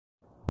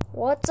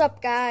What's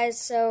up, guys?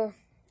 So,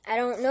 I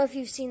don't know if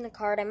you've seen the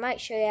card. I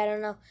might show you, I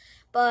don't know.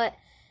 But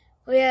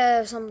we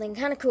have something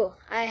kind of cool.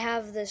 I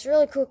have this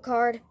really cool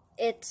card.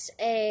 It's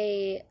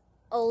a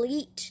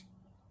Elite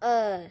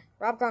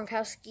Rob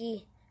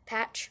Gronkowski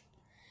patch.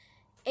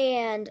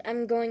 And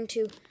I'm going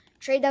to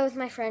trade that with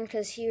my friend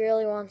because he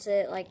really wants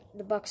it. Like,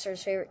 the Bucs are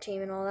his favorite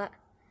team and all that.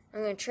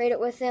 I'm going to trade it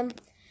with him.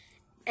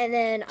 And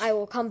then I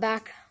will come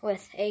back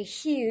with a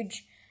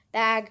huge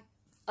bag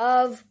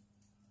of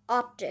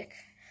Optic.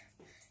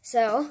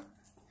 So,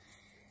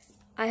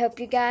 I hope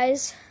you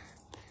guys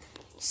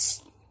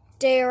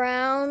stay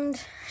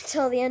around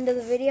till the end of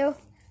the video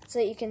so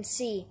that you can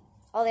see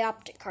all the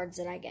Optic cards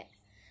that I get.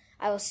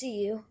 I will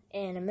see you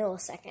in a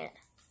millisecond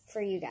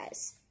for you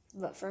guys,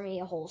 but for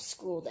me, a whole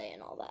school day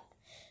and all that.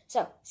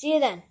 So, see you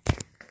then.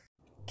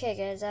 Okay,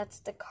 guys, that's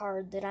the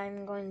card that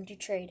I'm going to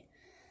trade.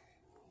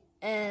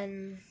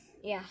 And,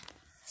 yeah,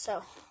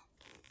 so,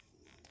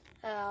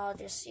 I'll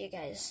just see you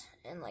guys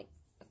in like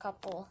a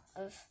couple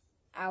of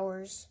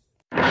hours.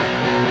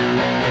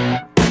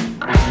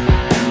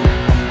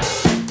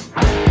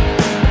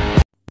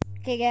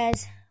 Okay,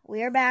 guys,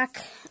 we are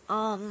back.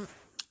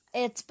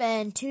 It's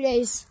been 2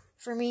 days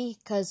for me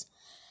because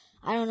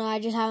I don't know, I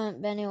just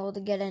haven't been able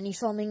to get any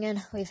filming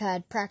in. We've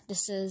had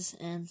practices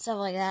and stuff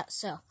like that.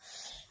 So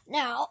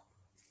now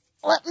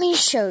let me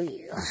show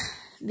you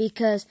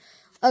because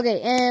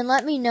okay, and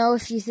let me know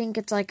if you think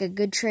it's like a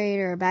good trade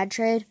or a bad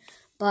trade.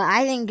 But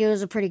I think it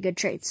was a pretty good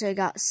trade. So I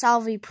got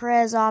Salvi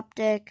Perez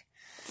Optic,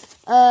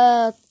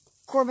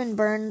 Corbin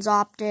Burns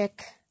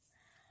Optic,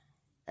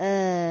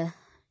 and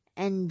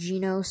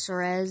Geno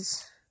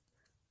Suarez,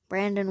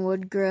 Brandon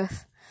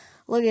Woodruff.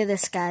 Look at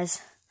this,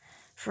 guys.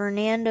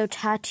 Fernando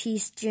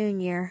Tatis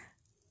Jr.,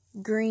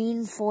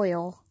 Green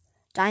Foil,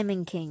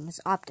 Diamond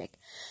Kings Optic.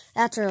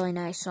 That's a really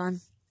nice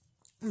one.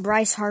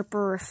 Bryce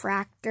Harper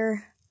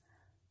Refractor.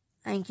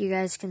 I think you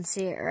guys can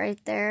see it right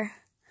there.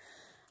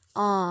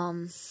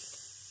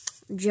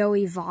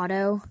 Joey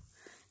Votto,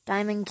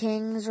 Diamond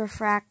Kings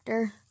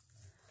Refractor.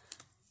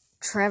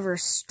 Trevor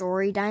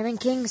Story,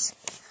 Diamond Kings.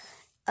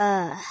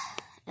 And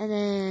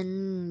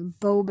then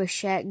Bo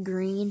Bichette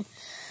Green.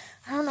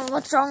 I don't know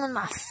what's wrong with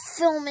my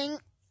filming.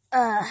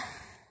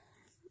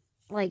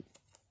 Like,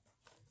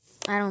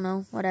 I don't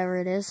know, whatever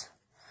it is.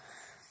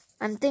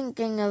 I'm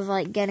thinking of,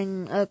 like,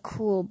 getting a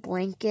cool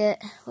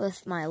blanket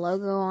with my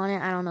logo on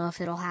it. I don't know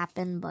if it'll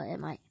happen, but it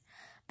might.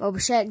 Bo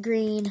Bichette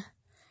Green.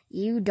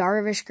 Yu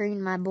Darvish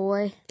Green, my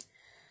boy.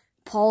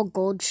 Paul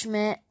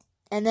Goldschmidt.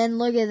 And then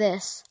look at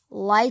this.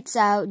 Lights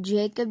Out,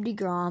 Jacob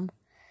deGrom.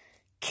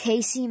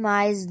 Casey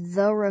Mize,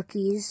 The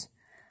Rookies.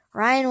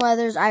 Ryan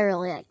Weathers, I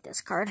really like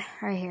this card.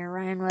 Right here,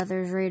 Ryan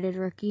Weathers, rated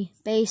rookie.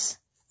 Base,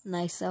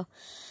 nice though.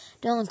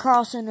 Dylan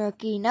Carlson,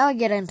 rookie. Now we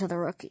get into the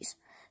rookies.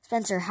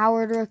 Spencer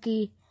Howard,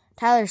 rookie.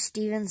 Tyler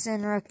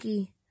Stevenson,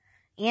 rookie.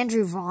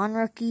 Andrew Vaughn,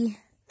 rookie.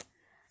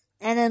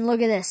 And then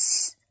look at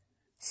this.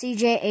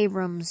 C.J.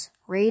 Abrams,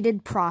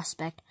 rated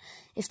prospect.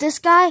 If this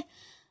guy,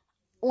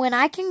 when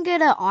I can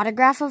get an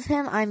autograph of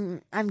him,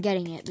 I'm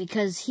getting it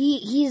because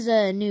he's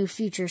a new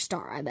future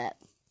star, I bet.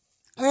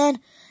 And then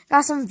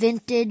got some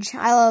vintage.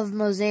 I love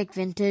Mosaic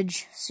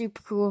Vintage,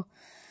 super cool.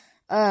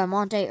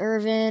 Monte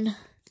Irvin,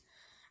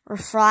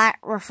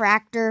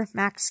 Refractor,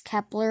 Max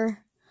Kepler,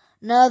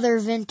 another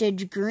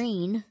vintage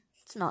green.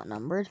 It's not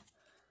numbered.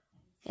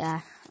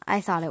 Yeah, I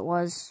thought it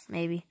was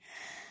maybe.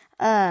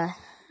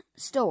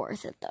 Still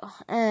worth it, though.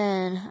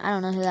 And I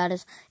don't know who that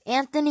is.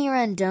 Anthony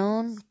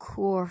Rendon,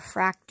 cool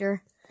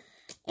refractor.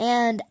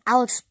 And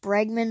Alex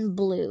Bregman,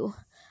 blue.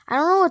 I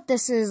don't know what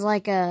this is,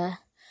 like a...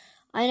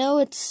 I know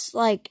it's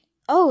like...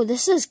 Oh,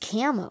 this is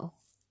camo.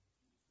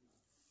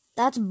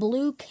 That's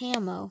blue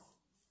camo.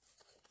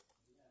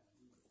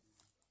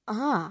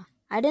 I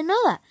didn't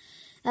know that.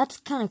 That's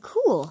kind of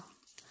cool.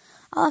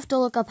 I'll have to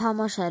look up how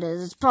much that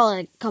is. It's probably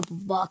like a couple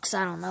bucks,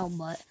 I don't know,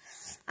 but...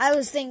 I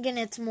was thinking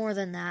it's more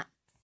than that.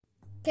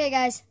 Okay,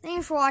 guys, thank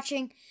you for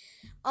watching.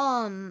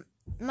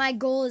 My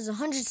goal is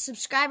 100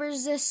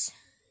 subscribers this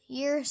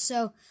year,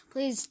 so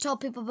please tell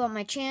people about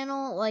my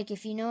channel. Like,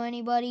 if you know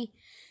anybody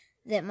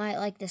that might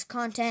like this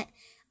content,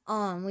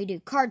 we do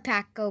card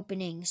pack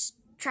openings,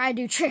 try to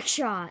do trick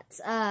shots,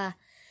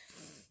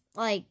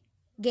 like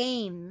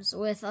games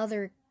with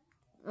other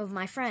of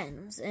my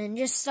friends, and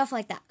just stuff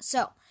like that.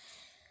 So,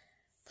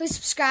 please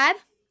subscribe.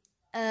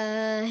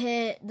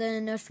 Hit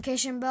the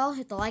notification bell,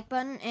 hit the like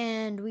button,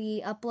 and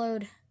we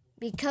upload.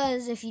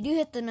 Because if you do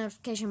hit the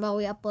notification bell,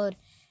 we upload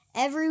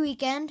every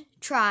weekend.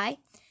 Try.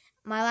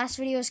 My last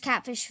video is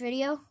Catfish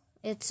video.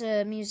 It's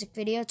a music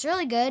video. It's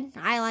really good.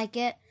 I like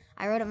it.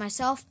 I wrote it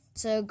myself.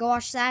 So go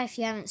watch that if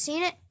you haven't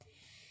seen it.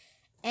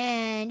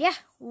 And yeah,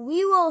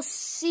 we will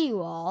see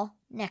you all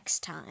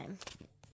next time.